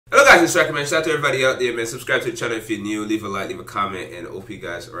guys, it's Striker, man. Shout out to everybody out there, man. Subscribe to the channel if you're new. Leave a like, leave a comment, and I hope you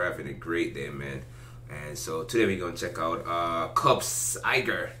guys are having a great day, man. And so today we're gonna check out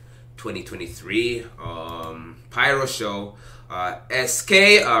CUPSIEGER 2023 Pyroshow SK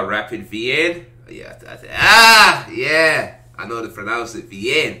Rapid Wien. Yeah, I know to pronounce it,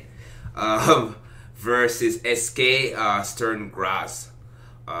 Wien. Versus SK Sturm Graz.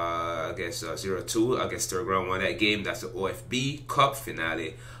 I guess 0-2. I guess Sturm Graz won that game. That's the ÖFB Cup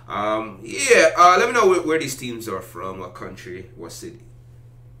finale. Let me know where these teams are from, what country, what city.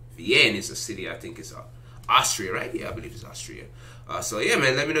 Wien is a city, I think it's Austria, right? Yeah, I believe it's Austria. So yeah,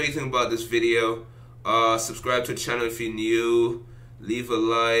 man, let me know what you think about this video. Subscribe to the channel if you're new. Leave a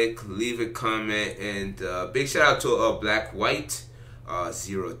like, leave a comment, and big shout out to Black White 009,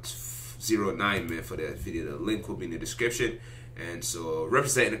 man, for that video. The link will be in the description. And so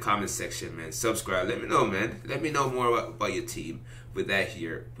represent in the comment section, man. Subscribe. Let me know, man. Let me know more about your team. With that,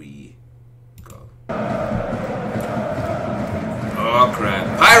 here we go. Oh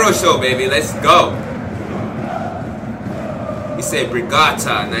crap! Pyroshow, baby. Let's go. We say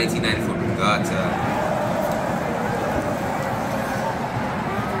Brigata, 1994 Brigata.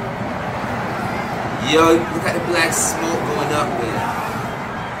 Yo, look at the black smoke going up, man.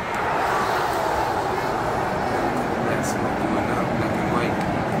 Black smoke going up, black and white.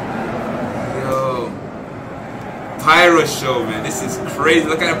 Yo. Pyroshow, man. This is crazy.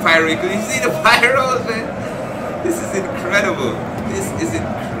 Look at the pyro. Can you see the pyros, man? This is incredible. This is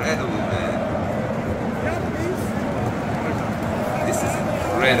incredible, man. This is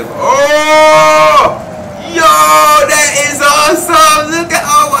incredible. Oh! Yo, that is awesome. Look at,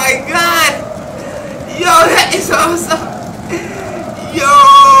 oh my God. Yo, that is awesome. Yo,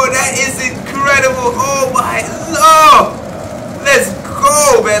 that is incredible. Oh my Lord. Let's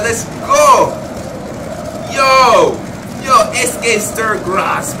go, man. Let's go. Yo, SK Sturm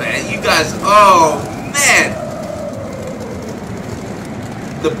Graz, man. You guys, oh man.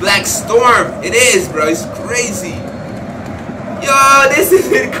 The Black Storm. It is, bro. It's crazy. Yo, this is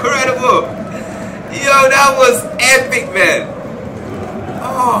incredible. Yo, that was epic, man.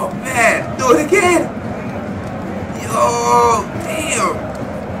 Oh man. Do it again. Yo, damn.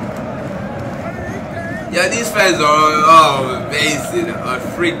 Yo, these fans are amazing. Are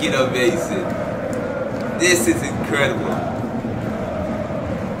freaking amazing. This is incredible.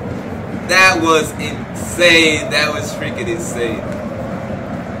 That was insane. That was freaking insane.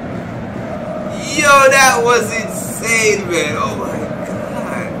 Yo, that was insane, man. Oh my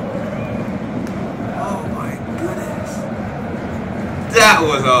God. Oh my goodness. That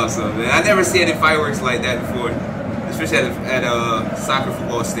was awesome, man. I never seen any fireworks like that before. Especially at a soccer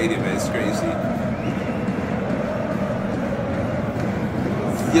football stadium, man. It's crazy.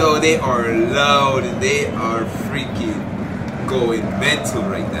 Yo, they are loud. They are freaking going mental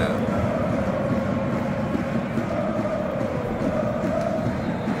right now.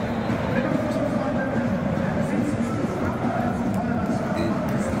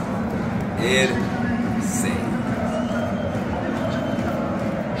 Insane.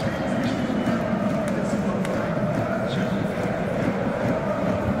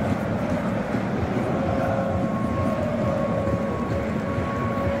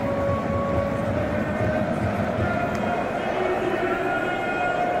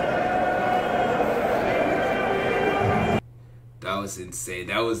 That was insane.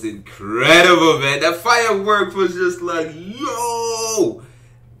 That was incredible, man. That firework was just like, yo!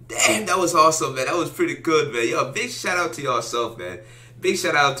 Damn, that was awesome, man. That was pretty good, man. Yo, big shout out to yourself, man. Big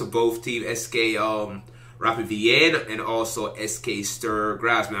shout out to both team SK Rapid Wien and also SK Sturm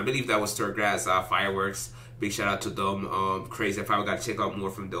Graz, man. I believe that was Sturm Graz fireworks. Big shout out to them. Crazy. I probably got to check out more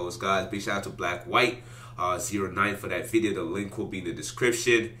from those guys. Big shout out to Black White 09 for that video. The link will be in the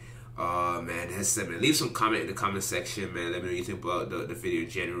description. Man, that's it, man. Leave some comment in the comment section, man. Let me know what you think about the video in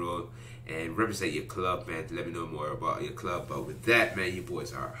general. And represent your club, man. Let me know more about your club. But with that, man, you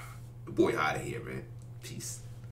boys are the boy out of here, man. Peace.